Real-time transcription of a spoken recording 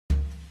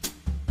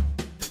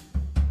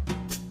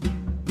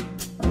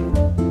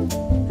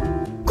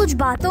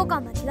बातों का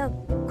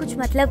मतलब, कुछ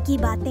मतलब की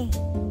बातें,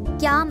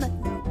 क्या मतलब।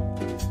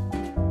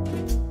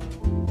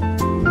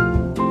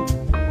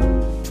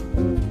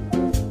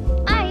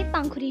 I,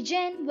 Pankhuri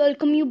Jain,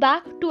 welcome you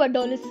back to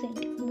Adolescent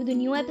with a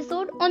new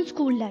episode on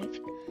school life.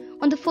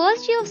 On the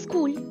first day of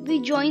school, we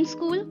join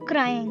school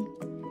crying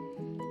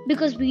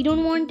because we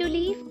don't want to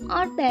leave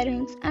our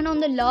parents, and on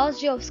the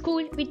last day of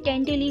school, we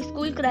tend to leave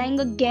school crying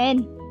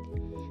again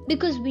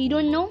because we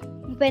don't know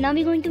when are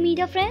we going to meet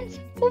our friends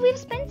who we've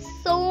spent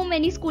so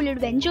many school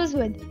adventures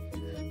with.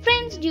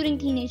 Friends during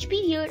teenage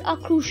period are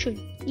crucial,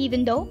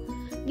 even though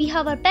we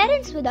have our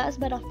parents with us,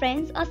 but our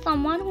friends are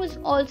someone who is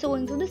also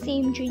going through the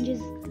same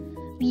changes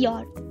we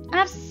are. I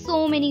have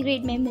so many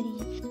great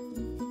memories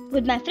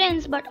with my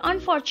friends, but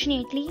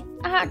unfortunately,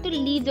 I had to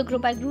leave the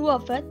group I grew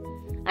up with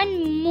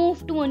and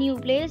move to a new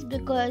place,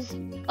 because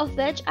of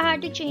which I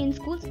had to change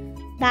schools,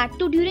 that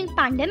too during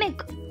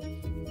pandemic.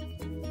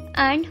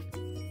 And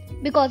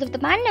because of the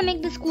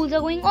pandemic, the schools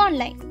are going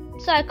online,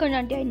 so I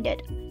couldn't attend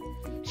it.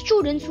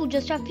 Students who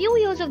just have few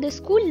years of their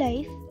school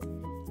life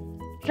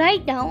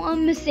right now are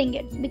missing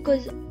it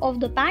because of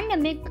the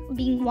pandemic.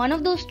 Being one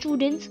of those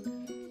students,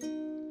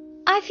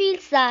 I feel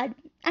sad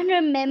and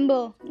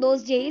remember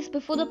those days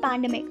before the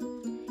pandemic.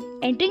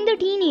 Entering the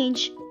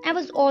teenage, I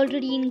was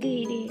already in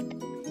grade 8.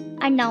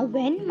 And now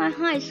when my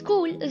high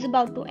school is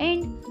about to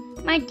end,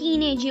 my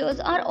teenage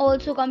years are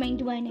also coming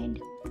to an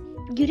end.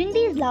 During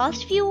these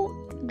last few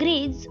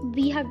grades,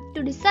 we have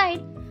to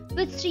decide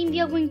which stream we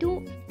are going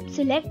to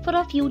select for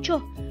our future,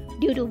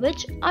 due to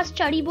which our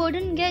study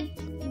burden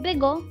gets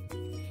bigger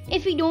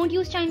if we don't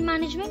use time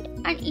management,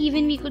 and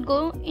even we could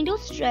go into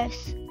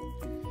stress.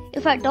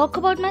 If I talk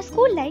about my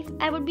school life,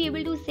 I would be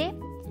able to say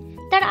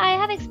that I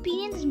have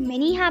experienced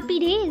many happy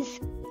days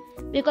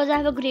because I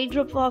have a great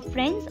group of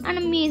friends and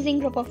amazing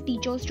group of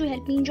teachers to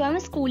help me enjoy my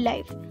school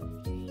life.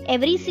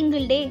 Every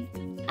single day,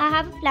 I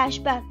have a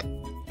flashback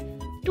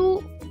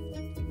to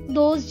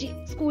those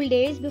school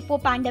days before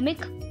pandemic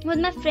with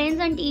my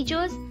friends and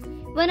teachers.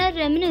 When I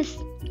reminisce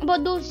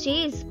about those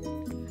days,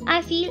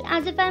 I feel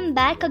as if I'm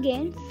back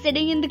again,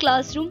 sitting in the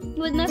classroom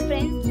with my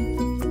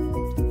friends.